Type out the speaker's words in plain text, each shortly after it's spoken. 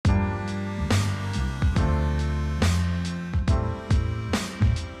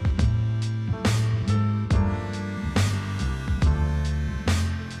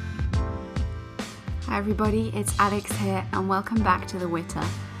Hi everybody, it's Alex here and welcome back to The Witter,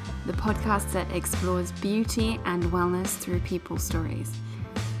 the podcast that explores beauty and wellness through people's stories.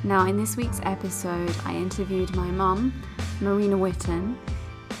 Now in this week's episode, I interviewed my mum, Marina Whitton.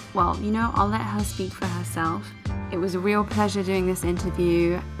 Well, I'll let her speak for herself. It was a real pleasure doing this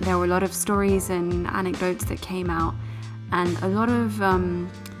interview. There were a lot of stories and anecdotes that came out and a lot of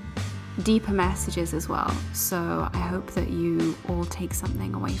deeper messages as well. So I hope that you all take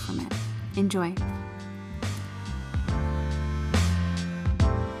something away from it. Enjoy.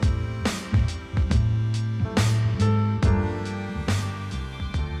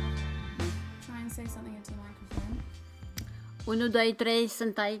 Try and say something into the microphone. 1, 2, 3,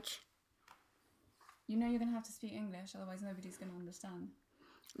 sentage. You know you're going to have to speak English, otherwise nobody's going to understand.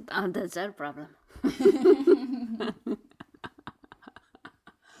 That's their problem.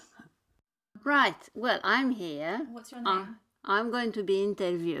 Right, well, I'm here. What's your name? I'm going to be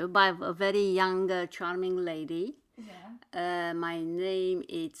interviewed by a very young, charming lady. Yeah. My name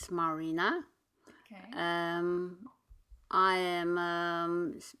is Marina. Okay. I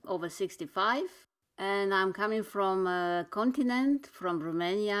am over 65. And I'm coming from a continent, from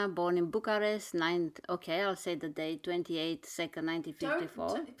Romania, born in Bucharest, I'll say the date, 28/2,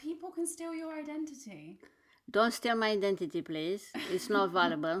 1954. People can steal your identity. Don't steal my identity, please. It's not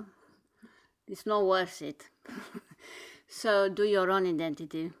valuable. It's not worth it. So do your own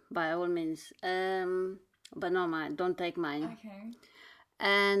identity, by all means. But no, don't take mine. Okay.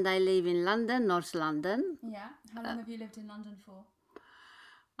 And I live in London, North London. Yeah. How long have you lived in London for?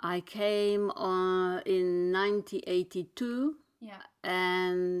 I came in 1982. Yeah.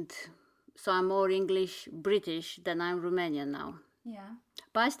 And so I'm more English British than I'm Romanian now. Yeah.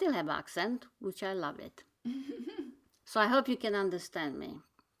 But I still have accent, which I love it. So I hope you can understand me.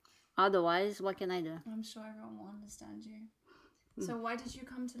 Otherwise, what can I do? I'm sure everyone will understand you. So why did you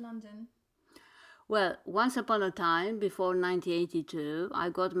come to London? Well, once upon a time, before 1982, I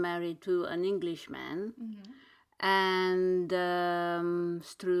got married to an Englishman. Mm-hmm. And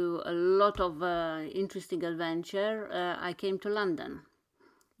through a lot of interesting adventure, I came to London.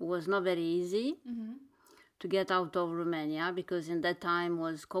 It was not very easy to get out of Romania because in that time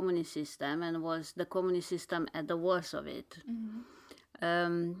was communist system and was the communist system at the worst of it.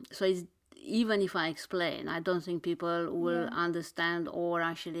 So it's, even if I explain, I don't think people will understand or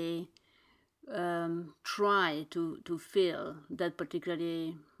actually try to feel that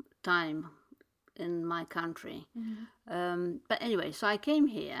particular time in my country. But anyway, so I came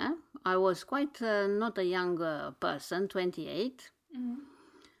here. I was quite not a young person, 28.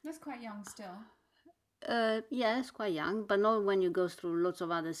 That's quite young still. Yes, quite young, but not when you go through lots of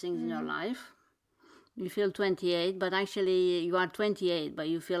other things in your life. You feel 28, but actually you are 28, but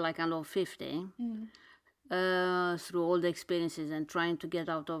you feel like kind of 50 through all the experiences and trying to get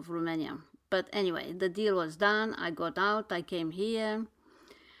out of Romania. But anyway, the deal was done. I got out. I came here.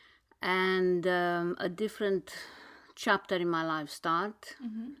 And a different chapter in my life start,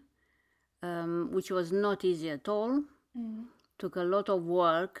 which was not easy at all. Took a lot of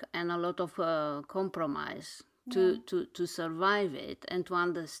work and a lot of compromise to survive it and to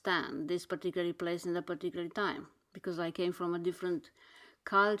understand this particular place in a particular time. Because I came from a different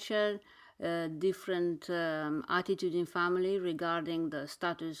culture, different attitude in family regarding the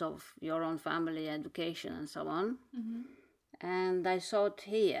status of your own family, education, and so on. And I thought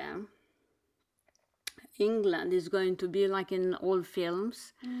here, England is going to be like in old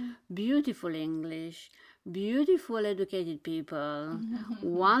films, beautiful English, beautiful educated people,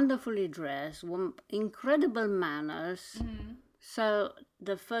 wonderfully dressed, incredible manners. So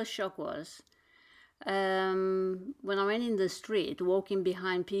the first shock was when I went in the street, walking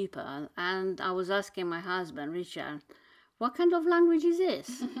behind people, and I was asking my husband, Richard, what kind of language is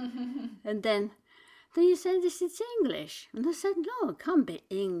this? And then he said, this is English. And I said, no, it can't be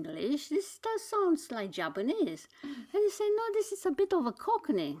English. This sounds like Japanese. And he said, no, this is a bit of a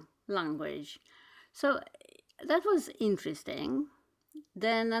Cockney language. So that was interesting.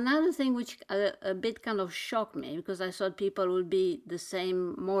 Then another thing which a bit kind of shocked me, because I thought people would be the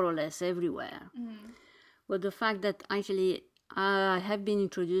same more or less everywhere, was the fact that actually I have been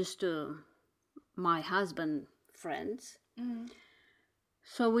introduced to my husband friends.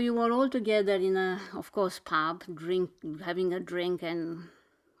 So we were all together in a, of course, pub, having a drink and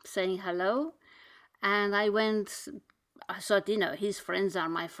saying hello. And I thought, his friends are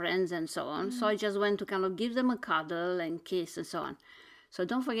my friends and so on. So I just went to kind of give them a cuddle and kiss and so on. So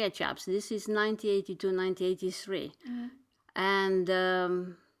don't forget, chaps, this is 1982, 1983. And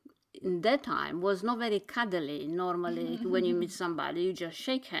in that time was not very cuddly. Normally, when you meet somebody, you just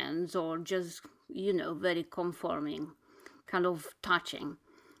shake hands or just, very conforming, kind of touching.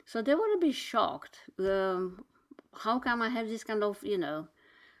 So they were a bit shocked. How come I have this kind of,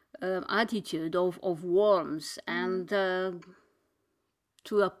 attitude of warmth and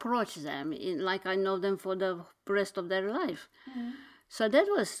to approach them like I know them for the rest of their life. So that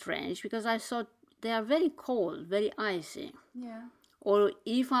was strange because I thought they are very cold, very icy. Yeah. Or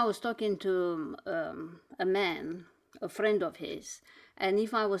if I was talking to a man, a friend of his, and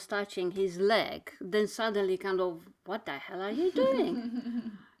if I was touching his leg, then suddenly kind of, what the hell are you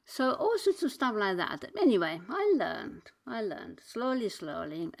doing? So all sorts of stuff like that. Anyway, I learned,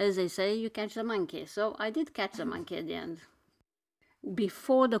 slowly. As they say, you catch the monkey. So I did catch the monkey at the end.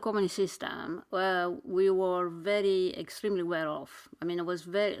 Before the communist system, we were extremely well off. I mean,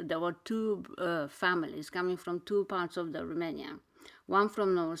 there were two families coming from two parts of the Romania, one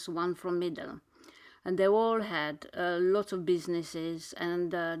from north, one from middle. And they all had lots of businesses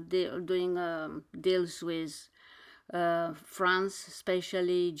and doing deals with France,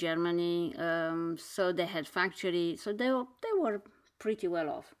 especially Germany. So they had factories. So they were pretty well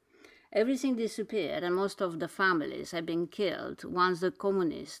off. Everything disappeared, and most of the families had been killed once the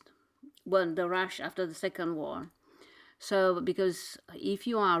the rush after the Second War. So, because if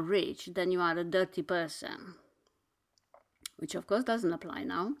you are rich, then you are a dirty person, which of course doesn't apply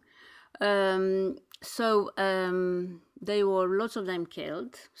now. They were lots of them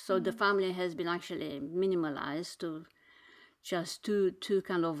killed. So the family has been actually minimalized to just two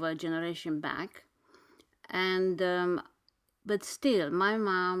kind of a generation back, and but still, my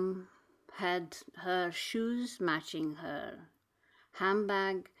mom had her shoes matching her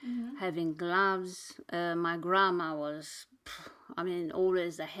handbag, having gloves. My grandma was,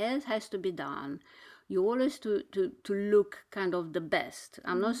 always the hair has to be done. You always to look kind of the best.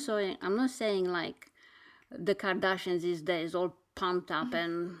 I'm not saying like the Kardashians these days, all pumped up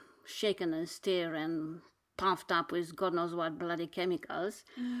and shaken and stir and puffed up with God knows what bloody chemicals,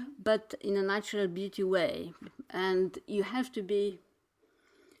 but in a natural beauty way. And you have to be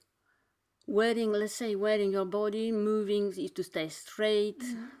wearing your body, moving to stay straight,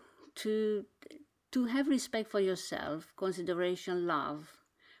 to have respect for yourself, consideration, love.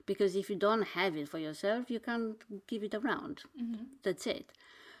 Because if you don't have it for yourself, you can't give it around. That's it.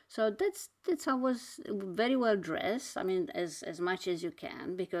 So that's I was very well dressed. I mean, as much as you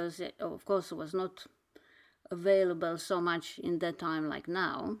can, because of course it was not available so much in that time like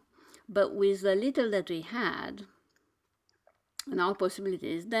now. But with the little that we had and our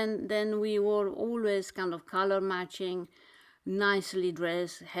possibilities, then we were always kind of color matching, nicely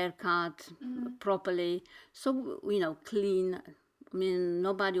dressed, haircut properly, so clean. I mean,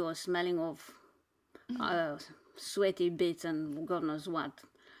 nobody was smelling of sweaty bits and God knows what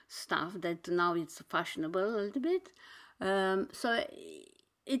stuff that now it's fashionable a little bit. So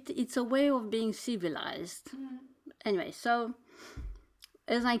it's a way of being civilized. Anyway, so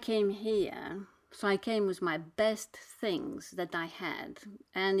as I came here, so I came with my best things that I had.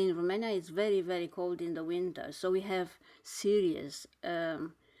 And in Romania, it's very, very cold in the winter. So we have serious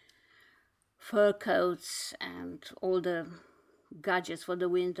fur coats and all the gadgets for the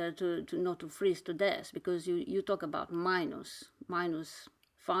winter to not to freeze to death, because you talk about minus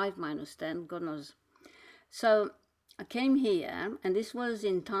 5, minus 10, God knows. So I came here, and this was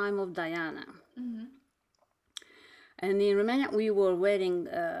in time of Diana. And in Romania, we were wearing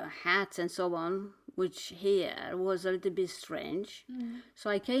hats and so on, which here was a little bit strange. So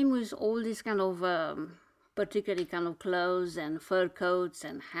I came with all these kind of particularly kind of clothes and fur coats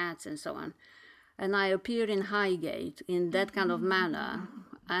and hats and so on. And I appeared in Highgate in that kind of manner.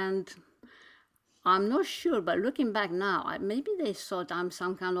 And I'm not sure, but looking back now, maybe they thought I'm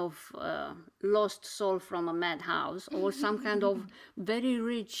some kind of lost soul from a madhouse, or some kind of very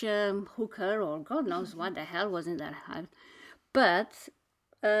rich hooker, or God knows what the hell was in that house. But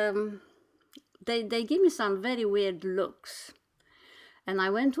they give me some very weird looks. And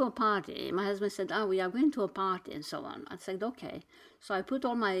I went to a party. My husband said, we are going to a party and so on. I said, okay. So I put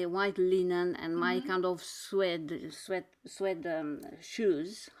all my white linen and my kind of suede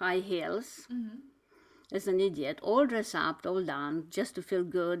shoes, high heels, as an idiot, all dressed up, all done, just to feel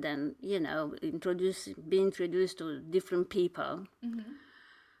good and, be introduced to different people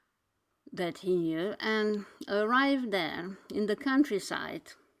that he knew, and arrived there in the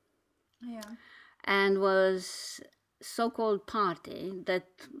countryside. And was so-called party that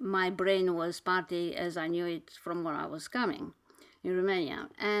my brain was party as I knew it from where I was coming in Romania,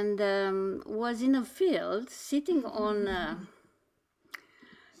 and was in a field sitting on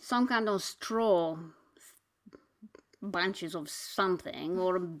some kind of straw bunches of something,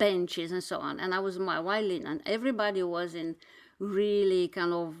 or benches and so on, and I was in my white linen. Everybody was in really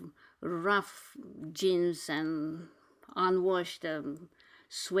kind of rough jeans and unwashed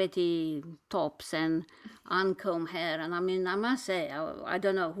sweaty tops and uncombed hair. And I mean, I must say, I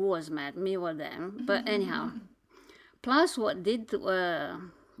don't know who was mad, me or them. But anyhow, plus what did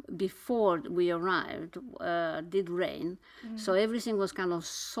before we arrived did rain, so everything was kind of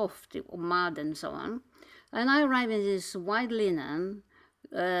soft, mud and so on. And I arrived in this white linen,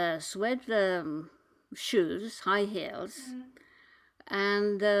 sweat shoes, high heels,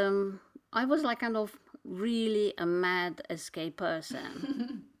 and I was like kind of really a mad escape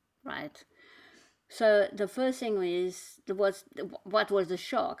person, right? So the first thing what was the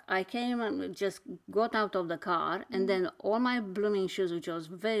shock? I came and just got out of the car, and then all my blooming shoes, which was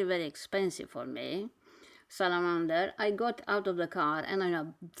very, very expensive for me, salamander, I got out of the car and I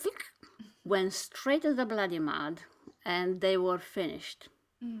went straight to the bloody mud, and they were finished.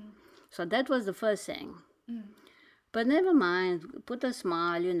 So that was the first thing. But never mind, put a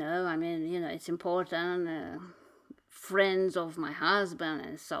smile, I mean, it's important, friends of my husband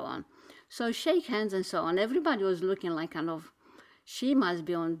and so on. So shake hands and so on. Everybody was looking like kind of, she must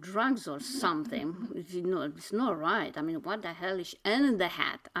be on drugs or something. It's not right. I mean, what the hell is she? And the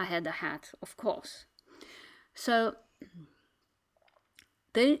hat. I had a hat, of course. So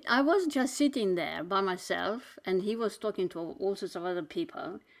I was just sitting there by myself, and he was talking to all sorts of other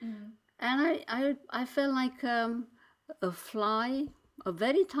people. And I felt like a fly, a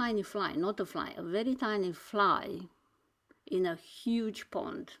very tiny fly, not a fly, a very tiny fly in a huge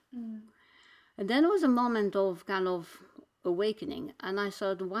pond. And then was a moment of kind of awakening, and I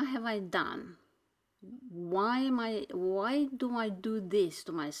thought, what have I done? Why do I do this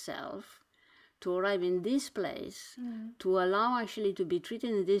to myself, to arrive in this place, to allow actually to be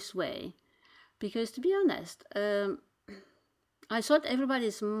treated in this way? Because to be honest, I thought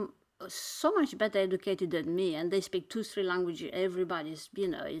everybody's so much better educated than me, and they speak 2-3 languages. Everybody's,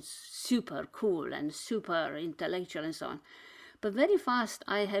 it's super cool and super intellectual and so on. But very fast,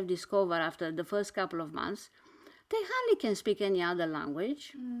 I have discovered after the first couple of months, they hardly can speak any other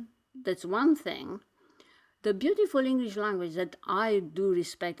language. That's one thing. The beautiful English language that I do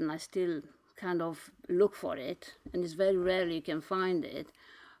respect, and I still kind of look for it, and it's very rarely you can find it,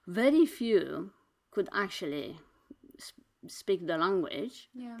 very few could actually speak the language.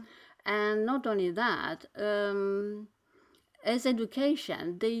 Yeah. And not only that, as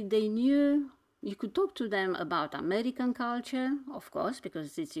education, they knew. You could talk to them about American culture, of course,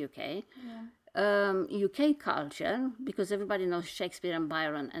 because it's UK. UK culture, because everybody knows Shakespeare and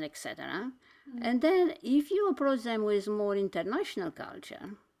Byron and etc. And then if you approach them with more international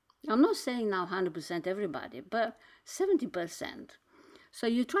culture, I'm not saying now 100% everybody, but 70%. So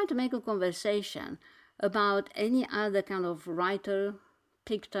you try to make a conversation about any other kind of writer,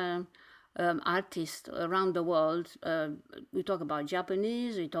 picture, artists around the world. We talk about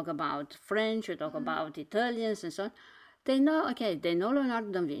Japanese, we talk about French, we talk about Italians and so on. They know Leonardo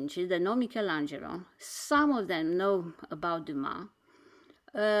da Vinci, they know Michelangelo. Some of them know about Dumas.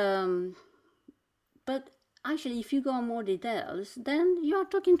 But actually, if you go on more details, then you're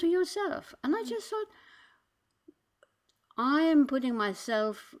talking to yourself. And I just thought, I am putting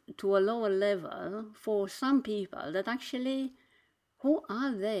myself to a lower level for some people that actually, who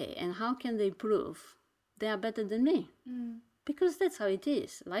are they and how can they prove they are better than me? Because that's how it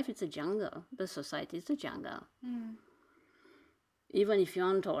is. Life is a jungle. The society is a jungle. Even if you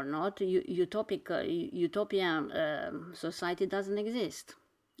want or not, utopian society doesn't exist,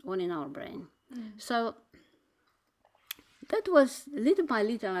 only in our brain. So that was, little by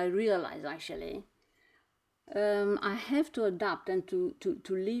little, I realized actually, I have to adapt and to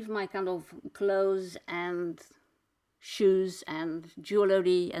leave my kind of clothes and shoes and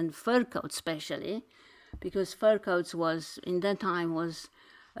jewelry and fur coats especially, because fur coats was, in that time, was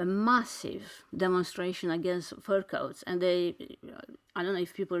a massive demonstration against fur coats. And they, I don't know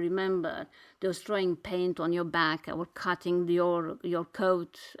if people remember, they were throwing paint on your back or cutting your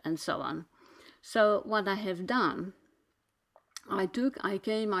coat and so on. So what I have done, I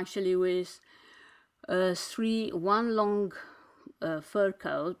came actually with one long fur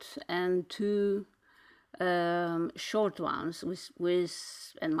coat and 2 short ones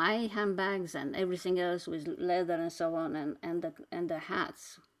with and my handbags and everything else with leather and so on, and the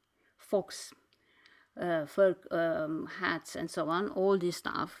hats, fox fur hats and so on, all this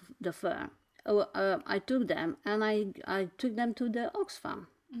stuff, the fur. I took them and I took them to the ox farm.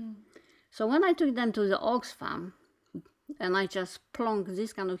 So when I took them to the ox farm and I just plonked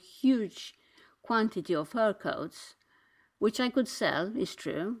this kind of huge quantity of fur coats, which I could sell, is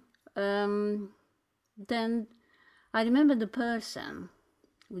true, then I remember the person,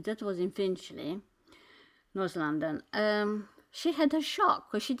 that was in Finchley, North London, she had a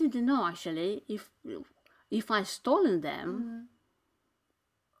shock because she didn't know actually if I stolen them,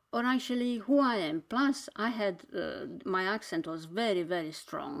 or actually who I am. Plus, I had my accent was very, very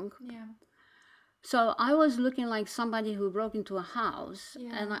strong. Yeah. So I was looking like somebody who broke into a house,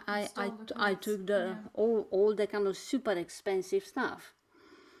 Yeah, and and stole the I goods. took the Yeah. all the kind of super expensive stuff.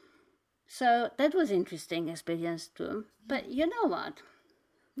 So that was interesting experience too. But you know what?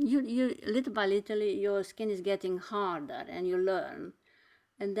 You little by little your skin is getting harder, and you learn.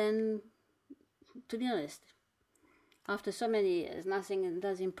 And then, to be honest, after so many years, nothing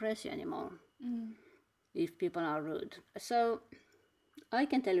does impress you anymore Mm. if people are rude. So I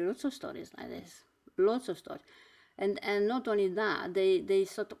can tell you lots of stories like this, lots of stories. And not only that, they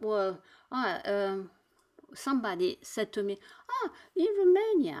sort of, well, somebody said to me, in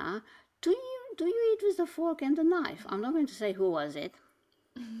Romania, do you eat with the fork and the knife? I'm not going to say who was it.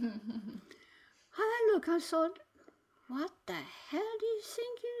 And I thought, what the hell do you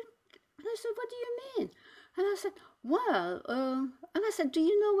think you? And I said, what do you mean? And I said, well, and I said, do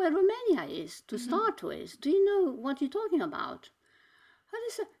you know where Romania is to start with? Do you know what you're talking about? And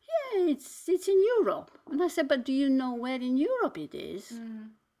he said, yeah, it's in Europe. And I said, but do you know where in Europe it is?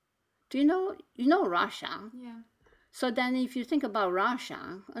 Do you know Russia? Yeah. So then if you think about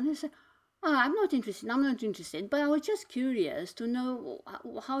Russia, and I said, I'm not interested, but I was just curious to know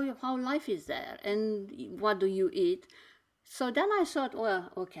how life is there and what do you eat. So then I thought,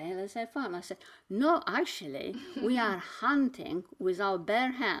 well, okay, let's have fun. I said, no, actually, we are hunting with our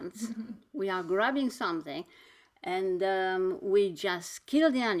bare hands. We are grabbing something, and we just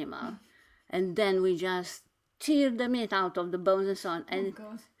kill the animal, and then we just tear the meat out of the bones and so on. And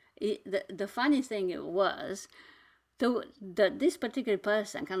God. the funny thing was, this particular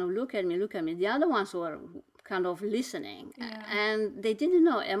person kind of look at me. The other ones were kind of listening, Yeah. and they didn't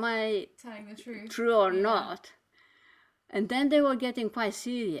know, am I Telling the truth. true or not? And then they were getting quite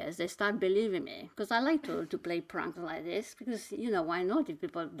serious. They start believing me because I like to play pranks like this because, why not if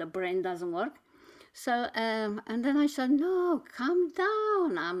the brain doesn't work? So, and then I said, no, calm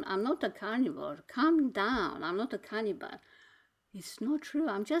down. I'm not a carnivore. Calm down. I'm not a cannibal. It's not true.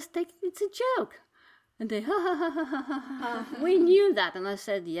 I'm just taking, it's a joke. And they, ha ha ha ha ha ha. We knew that. And I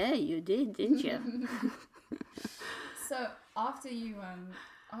said, yeah, you did, didn't you? So after you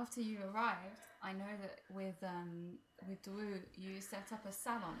arrived, I know that with Drew, you set up a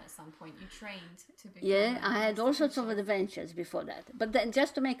salon at some point. You trained to become. Yeah, I had all sorts of adventures before that. But then,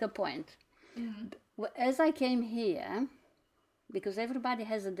 just to make a point, as I came here, because everybody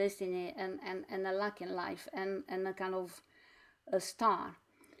has a destiny and a luck in life and a kind of a star.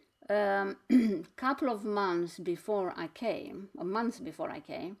 Couple of months before I came,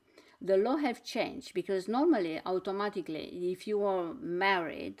 the law have changed because normally, automatically, if you are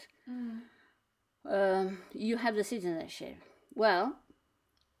married, you have the citizenship. Well,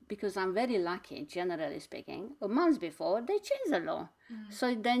 because I'm very lucky, generally speaking, a month before they changed the law.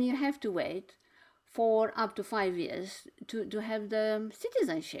 So then you have to wait for up to 5 years to have the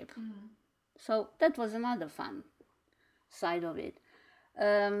citizenship. So that was another fun side of it.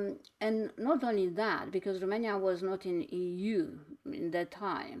 And not only that, because Romania was not in EU in that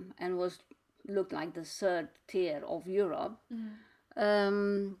time and looked like the third tier of Europe,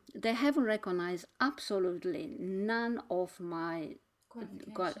 they haven't recognized absolutely none of my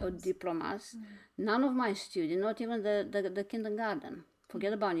diplomas, none of my students, not even the kindergarten.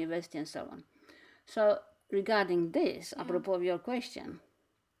 Forget about university and so on. So regarding this, apropos of your question,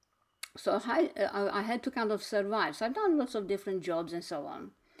 so I had to kind of survive. So I've done lots of different jobs and so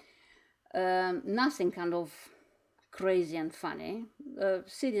on. Nothing kind of crazy and funny.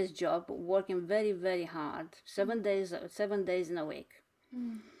 Serious job, working very, very hard, 7 days in a week.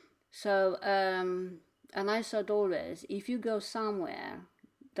 So, and I thought always, if you go somewhere,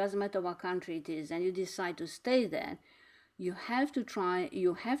 doesn't matter what country it is, and you decide to stay there, you have to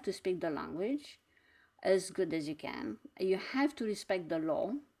speak the language as good as you can. You have to respect the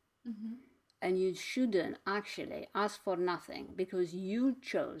law. And you shouldn't actually ask for nothing because you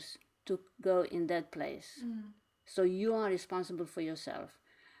chose to go in that place. So you are responsible for yourself.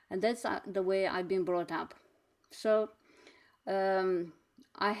 And that's the way I've been brought up. So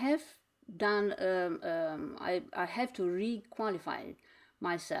I have done, I have to re-qualify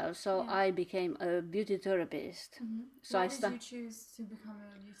myself. So I became a beauty therapist. So Why did you choose to become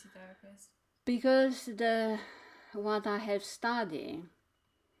a beauty therapist? Because what I have studied,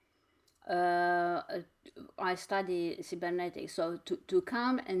 I study cybernetics, so to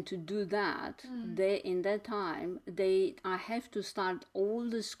come and to do that, in that time, I have to start all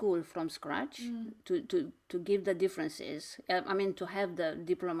the school from scratch to give the differences. I mean, to have the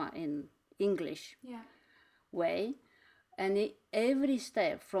diploma in English way, and every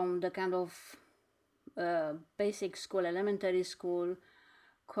step from the kind of basic school, elementary school,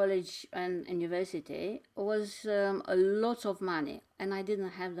 college and university was a lot of money, and I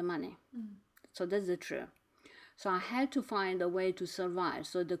didn't have the money. So that's the truth. So I had to find a way to survive.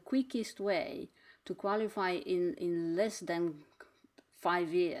 So the quickest way to qualify in less than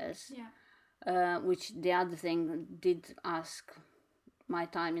 5 years, which the other thing did ask my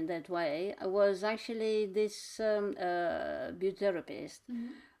time in that way, was actually this beauty therapist,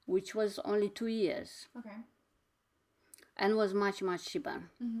 which was only 2 years. Okay. And was much, much cheaper.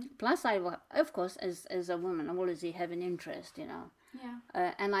 Plus, of course, as a woman, I always have an interest, you know.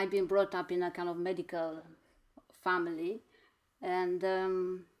 Yeah. And I've been brought up in a kind of medical family, and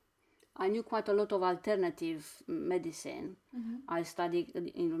I knew quite a lot of alternative medicine. I studied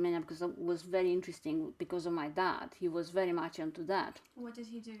in Romania because it was very interesting because of my dad. He was very much into that. What did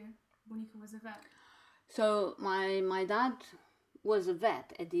he do when he was a vet? So my dad was a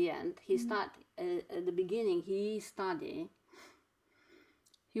vet at the end. He started at the beginning. He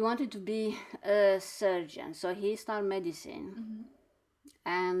wanted to be a surgeon, so he started medicine.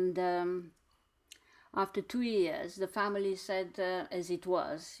 And after 2 years, the family said, as it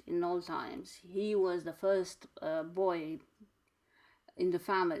was in old times, he was the first boy in the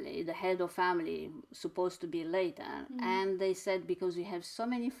family, the head of family, supposed to be later. And they said, because we have so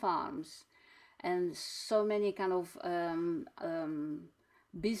many farms and so many kind of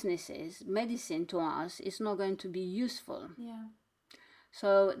businesses, medicine to us is not going to be useful. Yeah.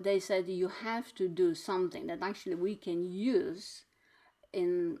 So they said, you have to do something that actually we can use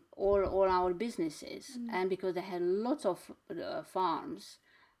in all our businesses. And because they had lots of farms,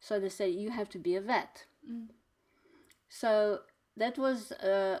 so they said, you have to be a vet. So that was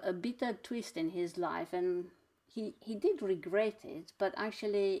a bitter twist in his life, and he did regret it, but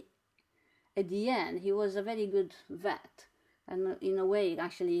actually at the end he was a very good vet, and in a way it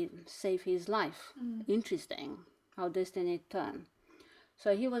actually saved his life. Interesting how destiny turned.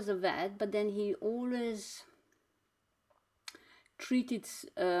 So he was a vet, but then he always treated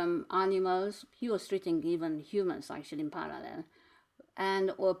animals. He was treating even humans actually in parallel,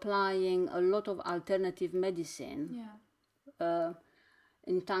 and applying a lot of alternative medicine,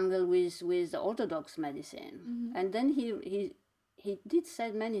 entangled with the orthodox medicine. And then he did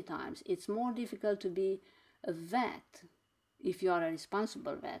say many times, it's more difficult to be a vet, if you are a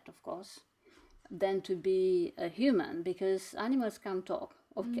responsible vet, of course, than to be a human, because animals can't talk.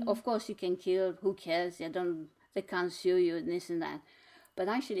 Of course you can kill, who cares, they can't sue you, and this and that. But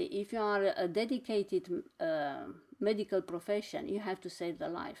actually, if you are a dedicated medical profession, you have to save the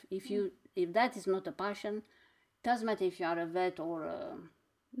life. If that is not a passion, doesn't matter if you are a vet or a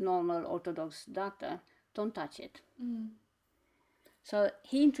normal orthodox doctor, don't touch it. So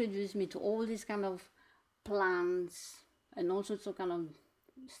he introduced me to all these kind of plants and all sorts of kind of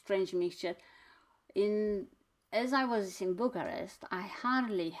strange mixture. As I was in Bucharest, I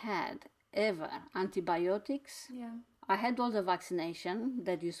hardly had ever antibiotics. Yeah. I had all the vaccination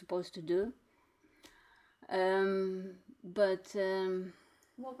that you're supposed to do. But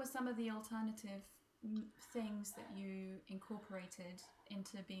what were some of the alternative things that you incorporated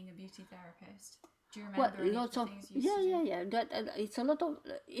into being a beauty therapist? Do you remember any of the things you used to do? Yeah. It's a lot of.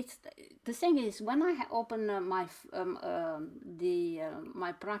 It's the thing is, when I opened my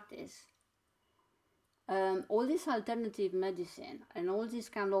practice, all this alternative medicine and all this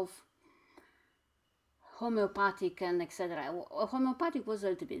kind of homeopathic and etc. Homeopathic was a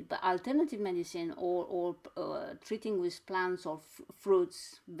little bit, but alternative medicine or treating with plants or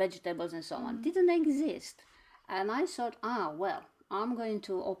fruits, vegetables and so on didn't exist. And I thought, well, I'm going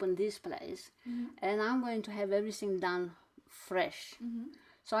to open this place and I'm going to have everything done fresh.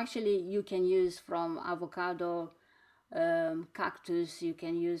 So actually you can use from avocado, cactus, you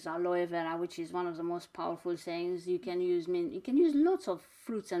can use aloe vera, which is one of the most powerful things. You can use mint, you can use lots of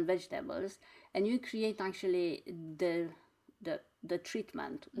fruits and vegetables, and you create actually the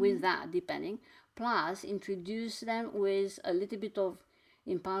treatment with that, depending. Plus introduce them with a little bit of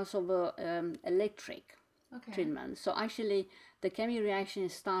impulse of electric treatment. So actually the chemical reaction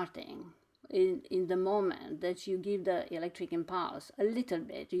is starting in the moment that you give the electric impulse. A little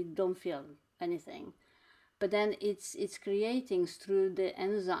bit, you don't feel anything, but then it's creating through the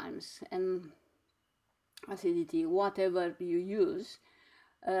enzymes and acidity, whatever you use,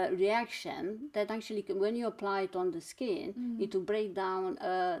 reaction that actually, when you apply it on the skin, it will break down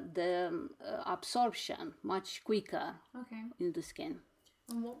the absorption much quicker in the skin.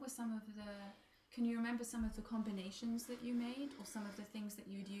 And what were some of can you remember some of the combinations that you made, or some of the things that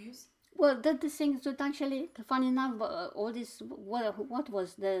you'd use? Well, the things that actually, funny enough, all this, what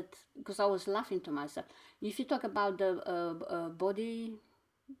was that? Because I was laughing to myself. If you talk about the body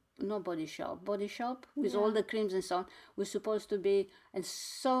no body shop with all the creams and so on. We're supposed to be, and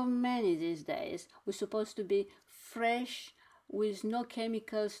so many these days, we're supposed to be fresh with no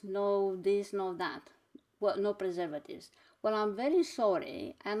chemicals, no this, no that. Well, no preservatives. Well, I'm very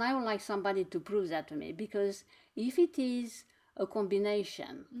sorry, and I would like somebody to prove that to me, because if it is a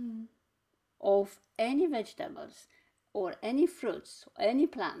combination of any vegetables or any fruits, or any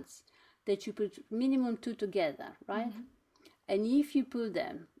plants, that you put minimum 2 together, right? And if you put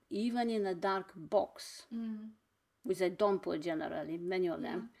them even in a dark box, which I don't put generally, many of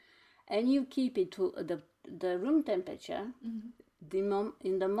them, and you keep it to the room temperature,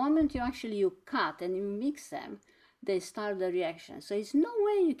 in the moment you cut and you mix them, they start the reaction. So it's no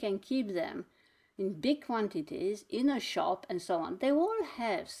way you can keep them in big quantities in a shop and so on. They all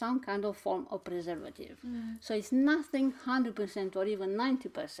have some kind of form of preservative. So it's nothing 100% or even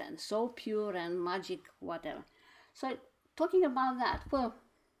 90%, so pure and magic, whatever. So talking about that, well,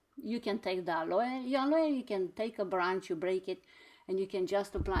 you can take the aloe. Your aloe, you can take a branch, you break it, and you can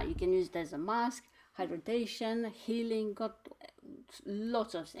just apply. You can use it as a mask, hydration, healing, got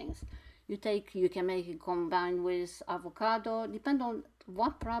lots of things. You can make it combined with avocado, depend on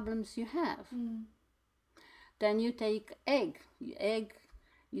what problems you have. Then you take egg,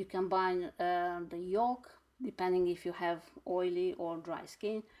 you combine the yolk, depending if you have oily or dry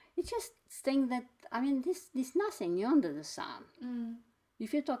skin. It's just thing that, I mean, this nothing new under the sun.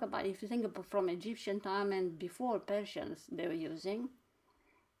 If you think about from Egyptian time and before Persians they were using,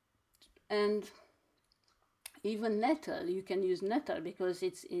 and even nettle, you can use nettle because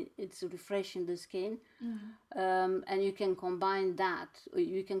it's refreshing the skin, and you can combine that.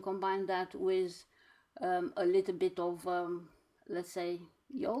 You can combine that with a little bit of, let's say,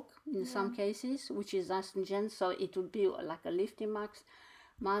 yolk in some cases, which is astringent, so it would be like a lifting mask.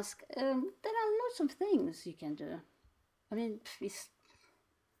 There are lots of things you can do. I mean,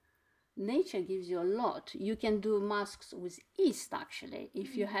 nature gives you a lot. You can do masks with yeast, actually,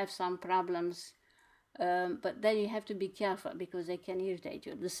 if you have some problems. But then you have to be careful because they can irritate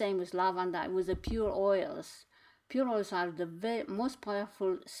you. The same with lavender, with the pure oils. Pure oils are the most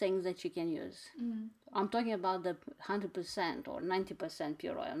powerful things that you can use. I'm talking about the 100% or 90%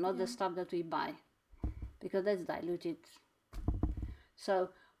 pure oil, not the stuff that we buy, because that's diluted. So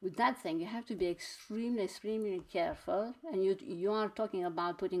with that thing, you have to be extremely, extremely careful. And you are talking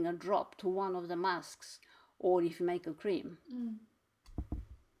about putting a drop to one of the masks, or if you make a cream.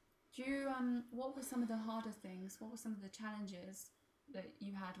 Do you, what were some of the harder things? What were some of the challenges that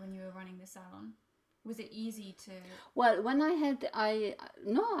you had when you were running the salon? Was it easy to? Well, when I had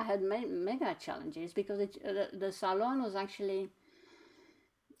mega challenges, because the salon was actually,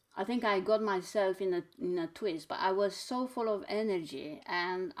 I think I got myself in a twist, but I was so full of energy,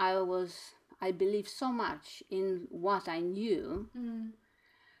 and I believed so much in what I knew.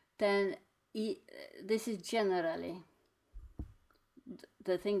 Then this is generally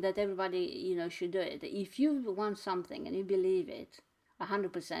the thing that everybody should do it. If you want something and you believe it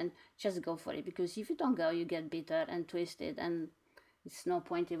 100%, just go for it, because if you don't go, you get bitter and twisted, and it's no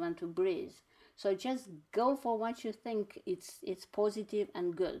point even to breathe. So just go for what you think it's positive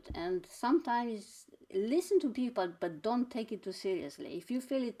and good. And sometimes listen to people, but don't take it too seriously. If you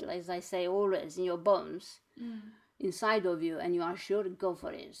feel it, as I say always, in your bones, inside of you, and you are sure, go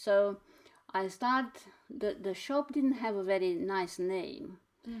for it. So I the shop didn't have a very nice name,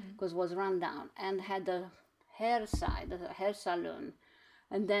 because it was run down, and had the hair salon,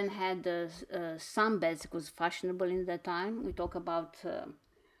 and then had the sunbeds. It was fashionable in that time. We talk about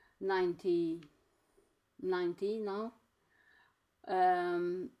 1990 now,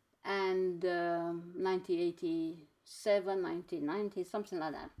 and 1987, 1990, something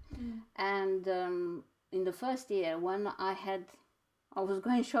like that. And in the first year, when I was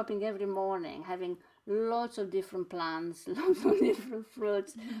going shopping every morning, having lots of different plants, lots of different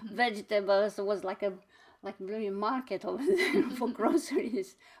fruits, vegetables. It was like a bloody market over there for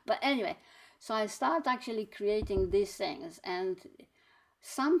groceries. But anyway, so I started actually creating these things, and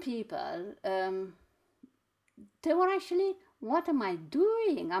some people, they were actually, what am I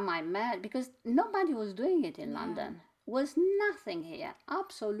doing? Am I mad? Because nobody was doing it in London. Was nothing here,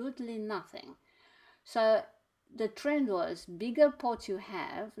 absolutely nothing. So the trend was bigger pots you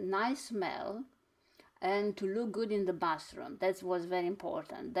have, nice smell, and to look good in the bathroom. That was very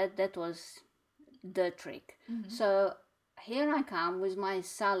important. That was the trick. So here I come with my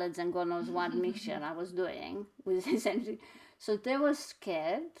salads and God knows what mixture I was doing with this energy. So they were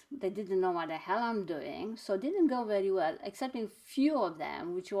scared. They didn't know what the hell I'm doing. So it didn't go very well, except in few of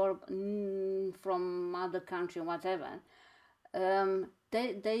them, which were from other country, whatever.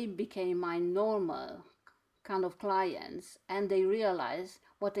 They became my normal kind of clients, and they realize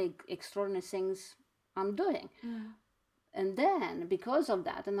what extraordinary things I'm doing. And then because of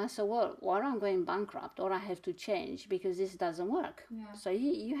that, and I said, well, or I'm going bankrupt, or I have to change because this doesn't work. Yeah. So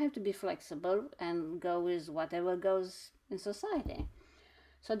you have to be flexible and go with whatever goes in society.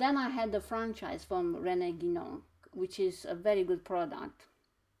 So then I had the franchise from René Guinon, which is a very good product,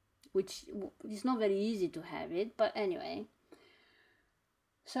 which is not very easy to have it, but anyway.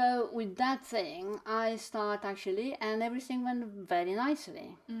 So with that thing, I start actually, and everything went very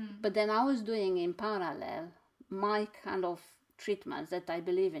nicely. But then I was doing in parallel my kind of treatments that I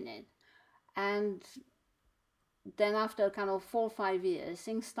believe in it. And then after kind of 4 or 5 years,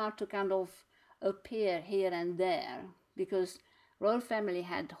 things start to kind of appear here and there, because royal family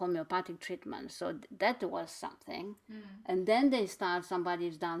had homeopathic treatment, so that was something. And then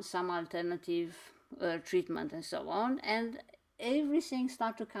somebody's done some alternative treatment and so on, and everything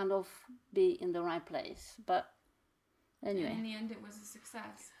start to kind of be in the right place. But anyway, And in the end, it was a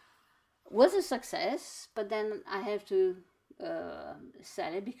success. Was a success, but then I have to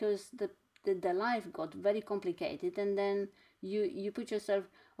sell it because the life got very complicated, and then you put yourself,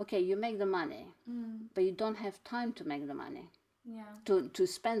 okay, you make the money, but you don't have time to make the money, to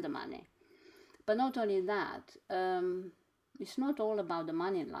spend the money. But not only that, it's not all about the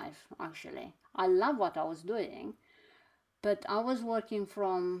money in life, actually. I love what I was doing, but I was working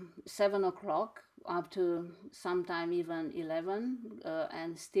from 7 o'clock up to sometime even 11,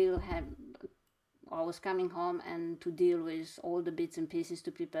 and still I was coming home and to deal with all the bits and pieces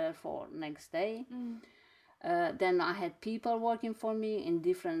to prepare for next day. Then I had people working for me in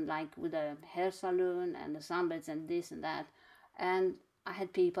different, like with a hair salon and the sunbeds and this and that. And I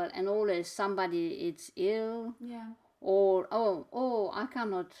had people, and always somebody is ill. Or, I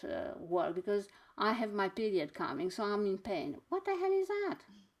cannot work because I have my period coming, so I'm in pain. What the hell is that?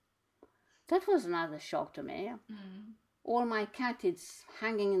 That was another shock to me. Or my cat is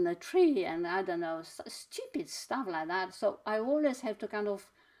hanging in the tree, and I don't know, stupid stuff like that. So I always have to kind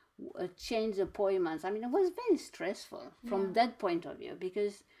of change appointments. I mean, it was very stressful from that point of view,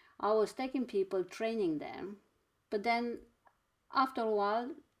 because I was taking people, training them, but then after a while,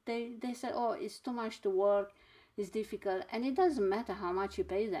 they said, oh, it's too much to work, it's difficult, and it doesn't matter how much you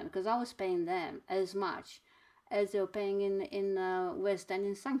pay them, because I was paying them as much as they were paying in West End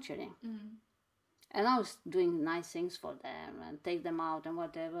in Sanctuary. And I was doing nice things for them and take them out and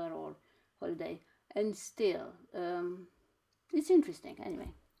whatever, or holiday, and still, it's interesting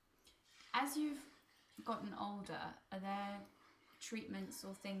anyway. As you've gotten older, are there treatments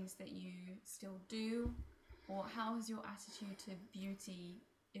or things that you still do, or how has your attitude to beauty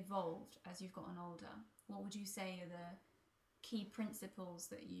evolved as you've gotten older? What would you say are the key principles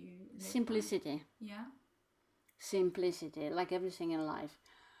that you live Simplicity. by? Yeah. Simplicity, like everything in life.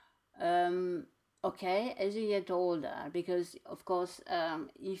 Okay, as you get older, because of course,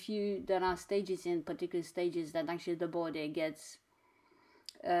 there are stages, in particular stages, that actually the body gets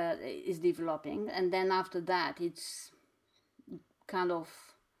is developing, and then after that it's kind of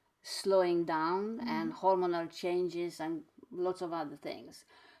slowing down, and hormonal changes and lots of other things.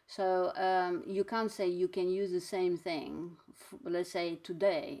 So you can't say you can use the same thing, let's say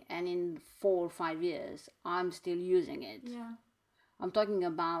today, and in 4 or 5 years I'm still using it. Yeah. I'm talking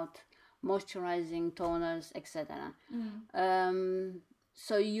about moisturizing, toners, etc.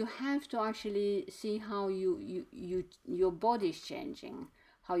 So you have to actually see how your body is changing,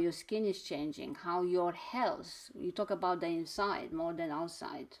 how your skin is changing, how your health. You talk about the inside more than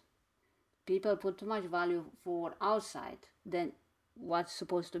outside. People put too much value for outside than what's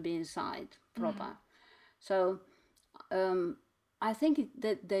supposed to be inside proper. So I think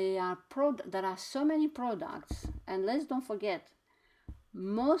that there are so many products, and let's don't forget,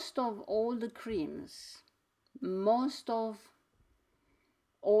 most of all the creams, most of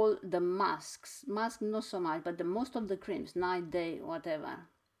all the masks not so much, but most of the creams, night, day, whatever,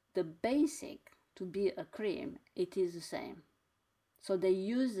 the basic to be a cream, it is the same. So they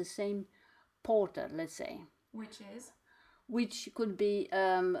use the same porter, let's say. Which could be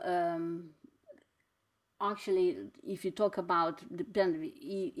actually, if you talk about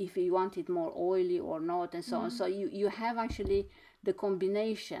if you want it more oily or not, and so on. So you have actually the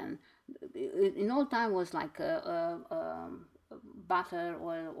combination. In old time was like butter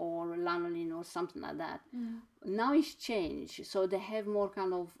or lanolin or something like that. Now it's changed, so they have more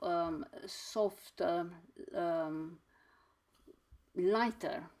kind of soft,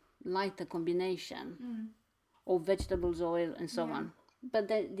 lighter combination of vegetables oil and so on. But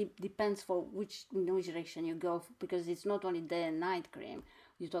that depends for which direction you go, because it's not only day and night cream.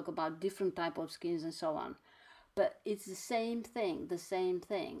 You talk about different type of skins and so on. But it's the same thing.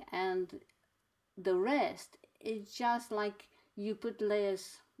 And the rest is just like you put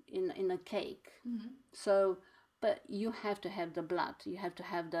layers in a cake. So, but you have to have the blood, you have to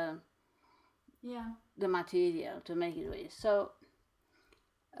have the material to make it with. So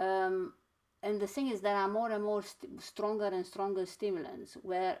and the thing is, there are more and more stronger and stronger stimulants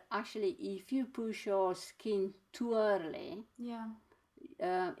where actually if you push your skin too early,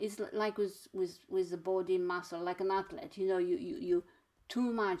 it's like with the body muscle, like an athlete, you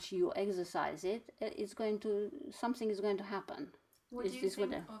too much you exercise it, something is going to happen. What do you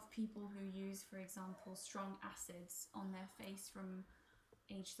think of people who use, for example, strong acids on their face from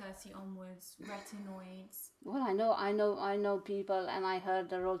age 30 onwards, retinoids? Well, I know people, and I heard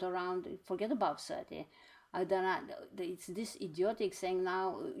the rolled around. Forget about 30. It's this idiotic thing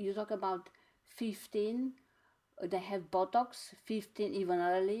now. You talk about 15. They have Botox, 15 even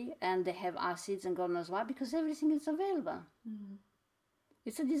early, and they have acids and God knows why, because everything is available.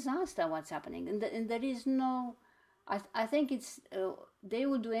 It's a disaster what's happening, and there is no. I think it's they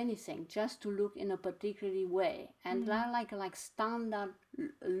will do anything just to look in a particular way, and they're like standard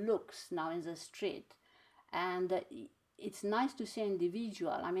looks now in the street, and it's nice to see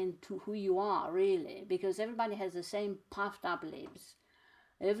individual. I mean, to who you are really, because everybody has the same puffed up lips,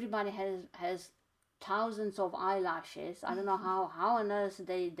 everybody has thousands of eyelashes. I don't know how on earth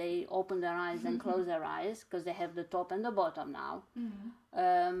they open their eyes and close their eyes, because they have the top and the bottom now.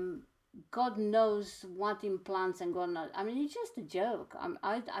 God knows what implants and God knows. I mean, it's just a joke.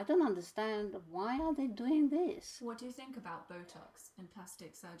 I don't understand, why are they doing this? What do you think about Botox and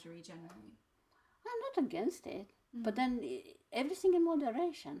plastic surgery generally? I'm not against it, but then everything in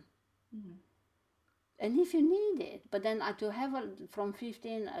moderation. And if you need it, but then to have from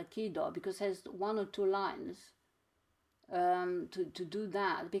 15 a keto, because it has 1 or 2 lines, to do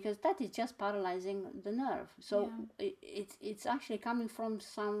that, because that is just paralyzing the nerve. So it's actually coming from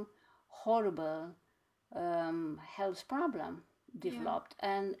some horrible health problem developed,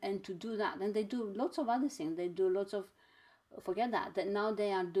 and to do that, and they do lots of other things. They do lots of, forget that now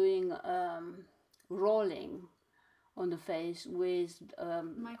they are doing rolling on the face with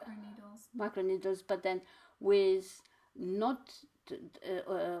microneedles, but then with not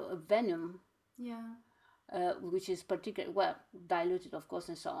venom, which is particularly diluted, of course,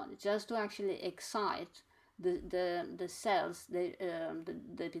 and so on, just to actually excite the cells, the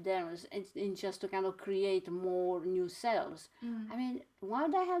epidermis, and just to kind of create more new cells. I mean, why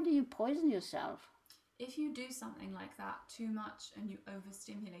the hell do you poison yourself? If you do something like that too much and you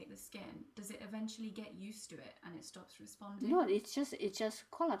overstimulate the skin, does it eventually get used to it and it stops responding? No, it's just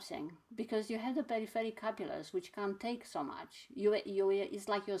collapsing, because you have the peripheral capillars which can't take so much. It's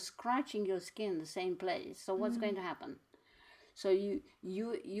like you're scratching your skin the same place. So what's going to happen? So you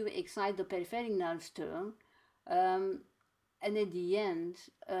excite the peripheral nerves too, and at the end,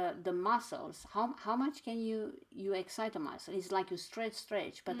 the muscles. How much can you excite a muscle? It's like you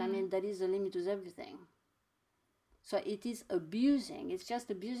stretch, but I mean there is a limit to everything. So it is abusing. It's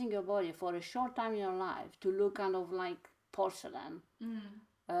just abusing your body for a short time in your life to look kind of like porcelain.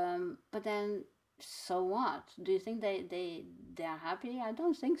 But then, so what? Do you think they are happy? I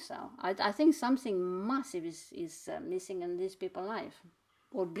don't think so. I think something massive is missing in these people's life.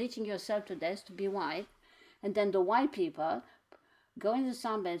 Or bleaching yourself to death to be white, and then the white people go in the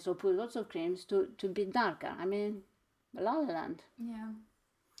sunbeds or put lots of creams to be darker. I mean, La La Land. Yeah.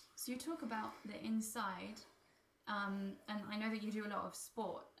 So you talk about the inside, and I know that you do a lot of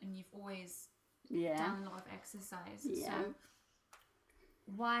sport and you've always done a lot of exercise. Yeah. So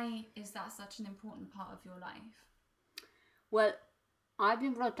why is that such an important part of your life? Well, I've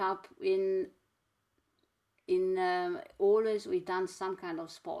been brought up in always we've done some kind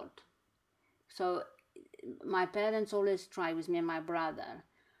of sport. So my parents always try with me and my brother,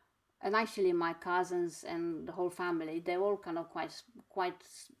 and actually my cousins and the whole family, they're all kind of quite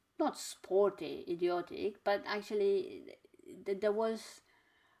not sporty, idiotic, but actually there was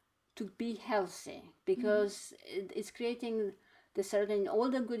to be healthy, because it's creating the certain all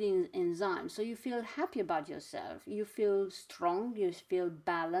the good enzymes, so you feel happy about yourself, you feel strong, you feel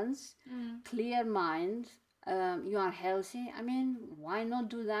balanced, clear mind, you are healthy. I mean, why not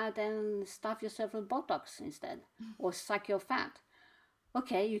do that and stuff yourself with Botox instead, or suck your fat?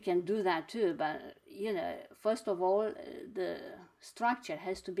 Okay, you can do that too, but first of all, the structure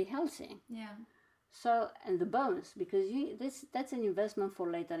has to be healthy. Yeah. So, and the bones, because that's an investment for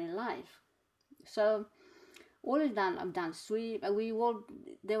later in life. So I've done swim.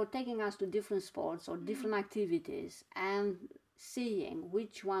 They were taking us to different sports or different activities, and seeing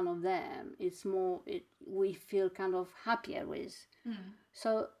which one of them is we feel kind of happier with.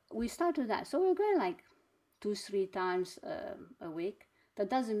 So we started that. So we're going like 2-3 times a week. That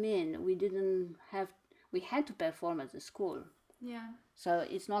doesn't mean we had to perform at the school. Yeah. So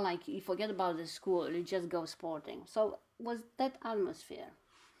it's not like you forget about the school, you just go sporting. So was that atmosphere.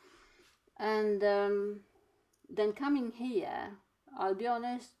 And then coming here, I'll be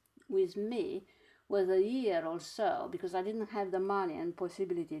honest with me, was a year or so, because I didn't have the money and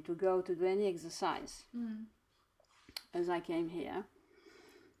possibility to go to do any exercise as I came here.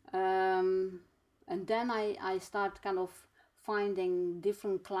 And then I start kind of finding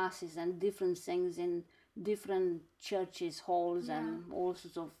different classes and different things in different churches, halls, and all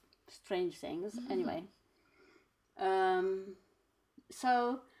sorts of strange things. Anyway,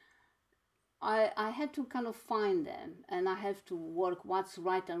 so I had to kind of find them, and I have to work what's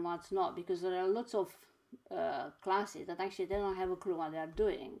right and what's not, because there are lots of classes that actually they don't have a clue what they are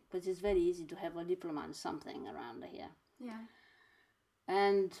doing, but it's very easy to have a diploma in something around here. Yeah.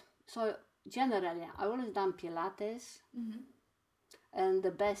 And so generally, I always done Pilates, and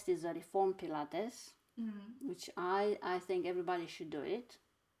the best is a Reform Pilates, which I think everybody should do it,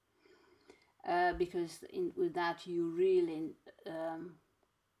 because with that you really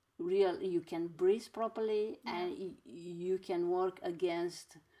you can breathe properly, and you can work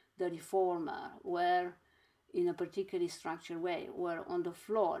against the reformer, where in a particularly structured way, where on the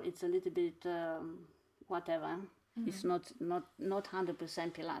floor it's a little bit whatever. It's not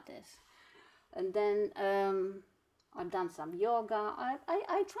 100% Pilates. And then I've done some yoga.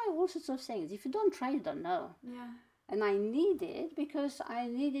 I try all sorts of things. If you don't try, you don't know. Yeah. And I need it because I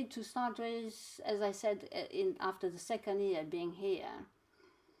needed to start with, as I said, after the second year being here,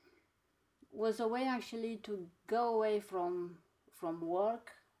 was a way actually to go away from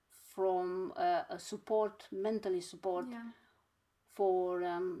work, from a support, mentally support, for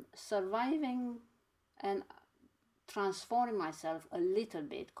surviving and transforming myself a little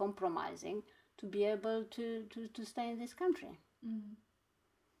bit, compromising, to be able to stay in this country.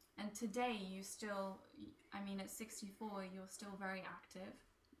 And today you still, I mean, at 64, you're still very active.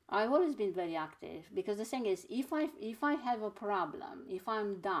 I've always been very active, because the thing is, if I have a problem, if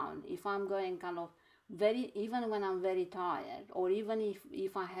I'm down, if I'm going kind of even when I'm very tired, or even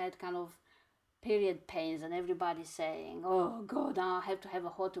if I had kind of period pains and everybody's saying, oh God, now I have to have a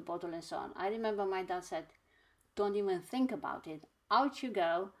hot bottle and so on. I remember my dad said, don't even think about it. Out you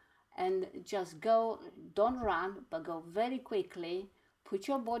go, and just go, don't run, but go very quickly, put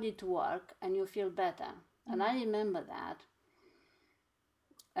your body to work, and you feel better. And I remember that.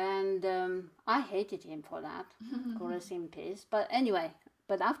 And I hated him for that, rest in peace. But anyway,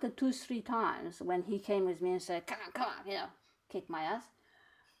 after 2-3 times, when he came with me and said, come on, kick my ass.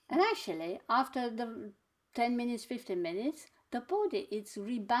 And actually, after the 10 minutes, 15 minutes, the body, it's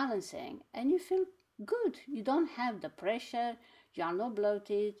rebalancing, and you feel good. You don't have the pressure, you are not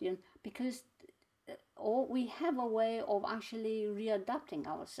bloated, because we have a way of actually readapting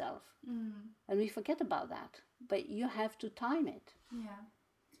ourselves. And we forget about that. But you have to time it. Yeah.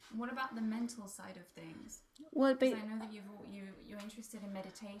 What about the mental side of things? Well, because I know that you're interested in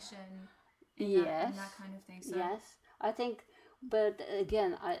meditation, and that kind of thing. So. Yes, I think, but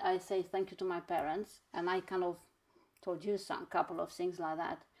again, I say thank you to my parents, and I kind of told you some couple of things like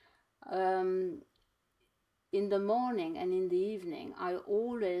that. In the morning and in the evening, I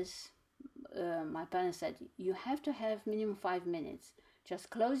always, my parents said, you have to have minimum 5 minutes. Just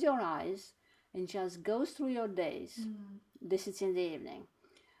close your eyes and just go through your days. This is in the evening.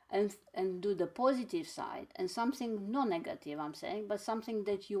 And do the positive side, and something not negative, I'm saying, but something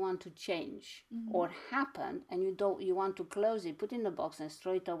that you want to change or happen, and you want to close it, put in the box and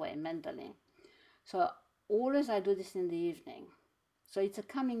throw it away mentally. So always I do this in the evening. So it's a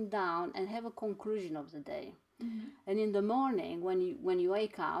coming down and have a conclusion of the day. And in the morning, when you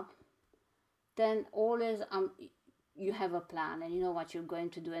wake up, then always you have a plan and you know what you're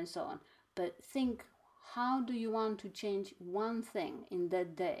going to do and so on. But think, how do you want to change one thing in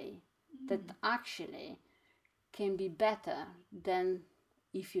that day that actually can be better than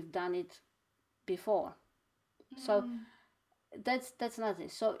if you've done it before? So that's nothing.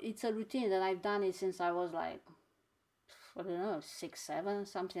 So it's a routine that I've done it since I was like, I don't know, 6, 7,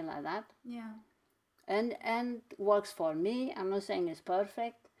 something like that. Yeah. And works for me. I'm not saying it's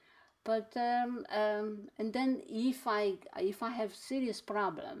perfect, but and then if I have serious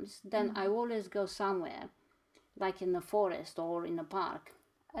problems, then I always go somewhere, like in the forest or in a park.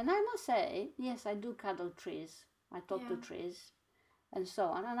 And I must say, yes, I do cuddle trees. I talk to trees, and so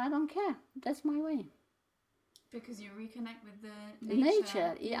on, and I don't care. That's my way. Because you reconnect with the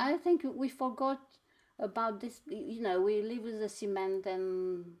nature. Yeah, I think we forgot about this. We live with the cement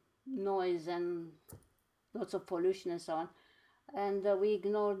and noise and lots of pollution and so on, and we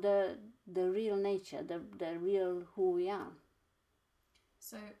ignore the real nature, the real who we are.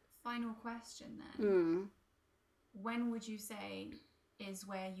 So, final question then. When would you say is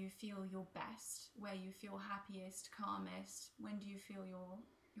where you feel your best, where you feel happiest, calmest? When do you feel your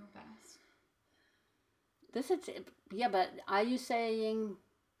best? But are you saying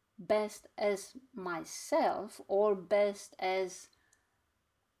best as myself or best as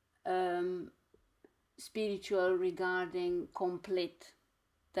spiritual regarding complete?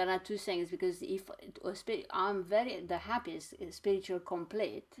 There are two things, because if I'm the happiest spiritual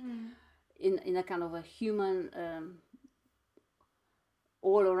complete in a kind of a human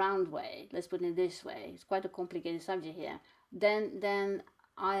all around way, let's put it this way, it's quite a complicated subject here, then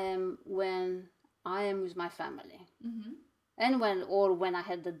I am when I am with my family. And when I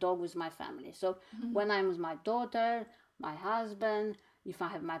had the dog with my family. So when I'm with my daughter, my husband, if I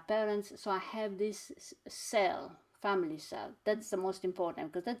have my parents, so I have this family cell. That's the most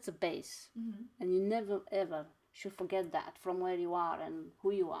important, because that's the base. And you never ever should forget that from where you are and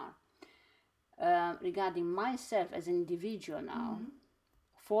who you are. Regarding myself as an individual now,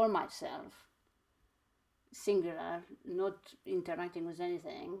 for myself, singular, not interacting with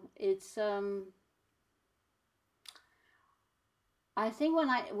anything, it's I think when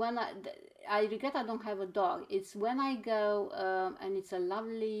I regret I don't have a dog. It's when I go and it's a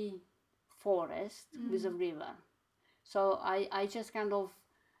lovely forest with a river. So I just kind of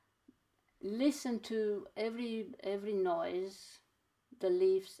listen to every noise, the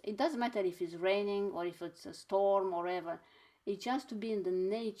leaves. It doesn't matter if it's raining or if it's a storm or whatever. It's just to be in the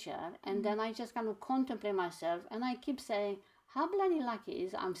nature, and then I just kind of contemplate myself, and I keep saying how bloody lucky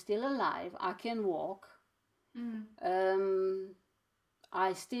is I'm still alive. I can walk.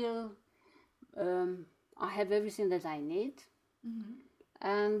 I still, I have everything that I need,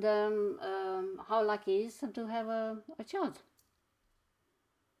 and how lucky is to have a child.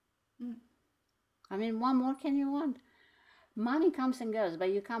 I mean, what more can you want? Money comes and goes, but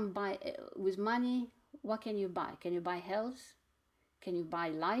you can't buy, with money, what can you buy? Can you buy health? Can you buy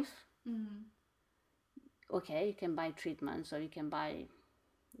life? Okay, you can buy treatments, or you can buy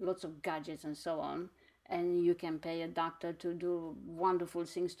lots of gadgets and so on. And you can pay a doctor to do wonderful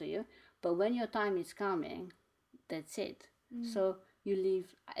things to you. But when your time is coming, that's it. So you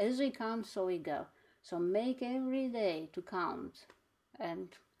live as we come, so we go. So make every day to count. And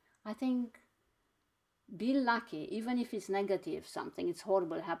I think be lucky, even if it's negative, something, it's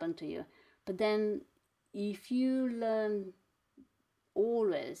horrible happened to you. But then if you learn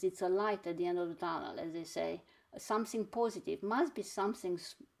always, it's a light at the end of the tunnel, as they say, something positive, must be something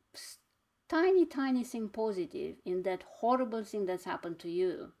tiny thing positive in that horrible thing that's happened to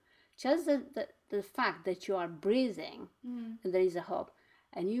you. Just the fact that you are breathing and there is a hope,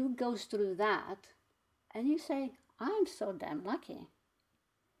 and you go through that and you say, I'm so damn lucky.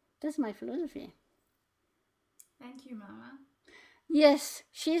 That's my philosophy. Thank you, Mama. Yes,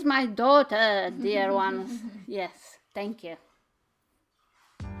 she's my daughter, dear ones. Yes, thank you.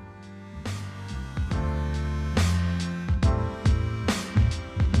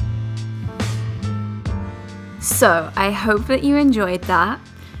 So I hope that you enjoyed that,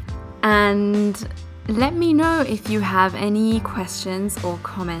 and let me know if you have any questions or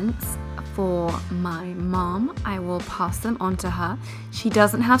comments for my mom. I will pass them on to her. She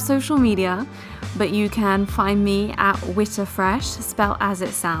doesn't have social media, but you can find me at Witterfresh, spelled as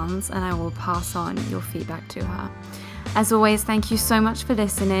it sounds, and I will pass on your feedback to her. As always, thank you so much for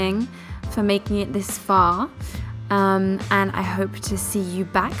listening, for making it this far, and I hope to see you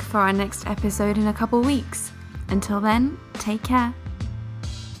back for our next episode in a couple weeks. Until then, take care.